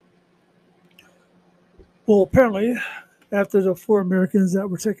Well, apparently, after the four Americans that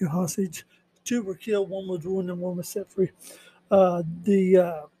were taken hostage, two were killed, one was wounded, and one was set free.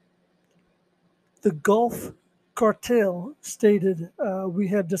 The Gulf cartel stated, "We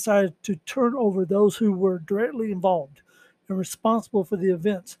have decided to turn over those who were directly involved and responsible for the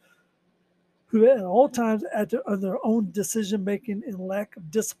events, who at all times acted on their own decision making and lack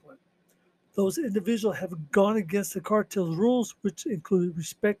of discipline. Those individuals have gone against the cartel's rules, which include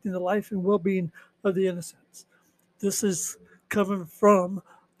respecting the life and well being of the innocents." This is coming from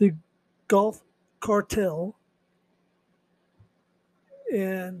the Gulf cartel,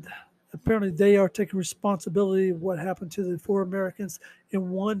 and apparently they are taking responsibility of what happened to the four Americans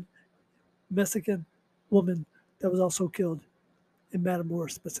and one Mexican woman that was also killed in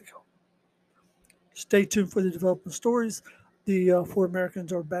Matamoros, Mexico. Stay tuned for the development stories. The four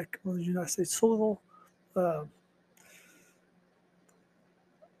Americans are back on the United States soil. Uh,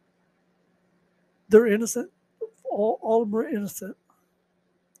 they're innocent. All of them are innocent.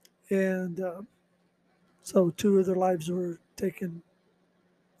 And so two of their lives were taken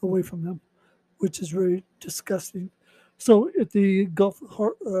away from them, which is very disgusting. So at the Gulf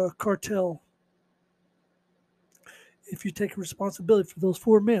cartel, if you take responsibility for those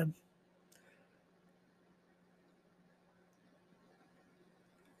four men,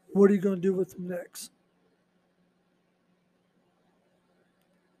 what are you going to do with them next?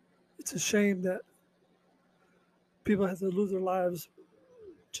 It's a shame that people have to lose their lives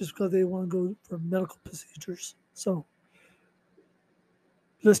just because they want to go for medical procedures. So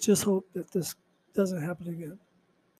let's just hope that this doesn't happen again.